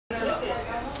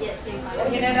Cho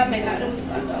nên là mình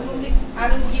I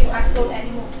don't give us gold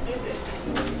anymore.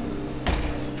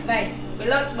 Này,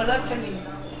 blood coming.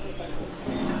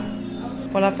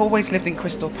 Well, I've always lived in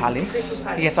Crystal Palace.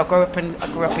 Yes, I grew up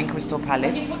in Crystal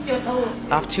Palace.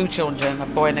 I have 2 children, a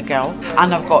boy and a girl,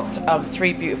 and I've got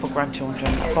 3 beautiful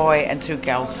grandchildren, a boy and 2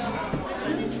 girls.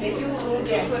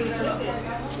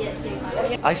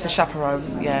 I used to chaperone,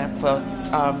 yeah, for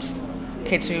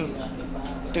kids who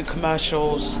do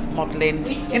commercials, modelling,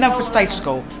 you know, for stage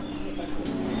school.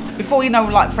 Before, you know,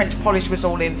 like French polish was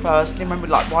all in first, you remember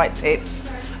like Whyte tips.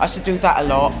 I used to do that a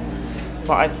lot,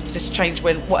 but I just changed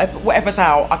when whatever's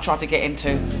out, I try to get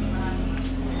into.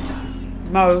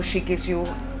 Mo, she gives you,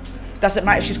 doesn't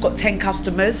matter if she's got 10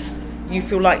 customers, you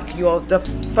feel like you're the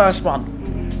first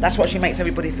one. That's what she makes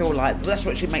everybody feel like. That's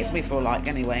what she makes me feel like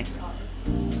anyway.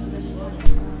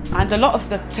 And a lot of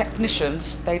the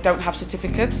technicians, they don't have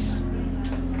certificates.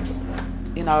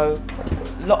 You know,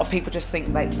 a lot of people just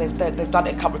think they've done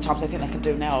it a couple of times, they think they can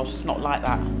do nails. It's not like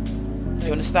that. Do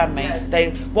you understand me?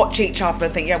 They watch each other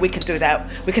and think, yeah, we can do that.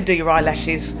 We can do your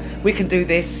eyelashes. We can do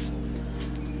this.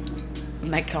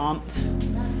 And they can't.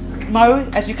 Mo,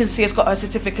 as you can see, has got her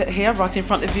certificate here right in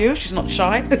front of you. She's not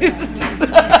shy.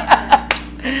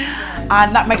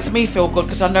 And that makes me feel good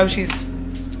because I know she's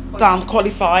done,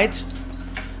 qualified,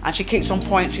 and she keeps on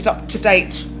point. She's up to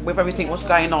date with everything what's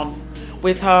going on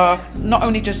with her, not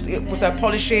only just with her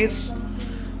polishes,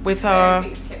 with her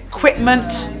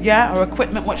equipment, yeah, her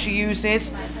equipment, what she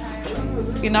uses,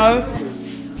 you know,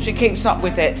 she keeps up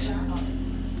with it.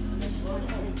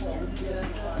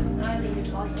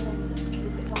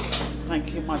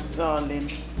 Thank you, my darling.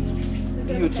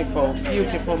 Beautiful,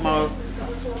 beautiful, Mo.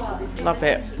 Love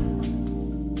it.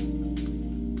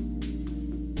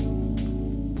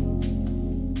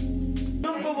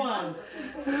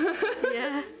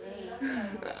 Yeah.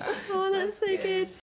 Oh, that's so good.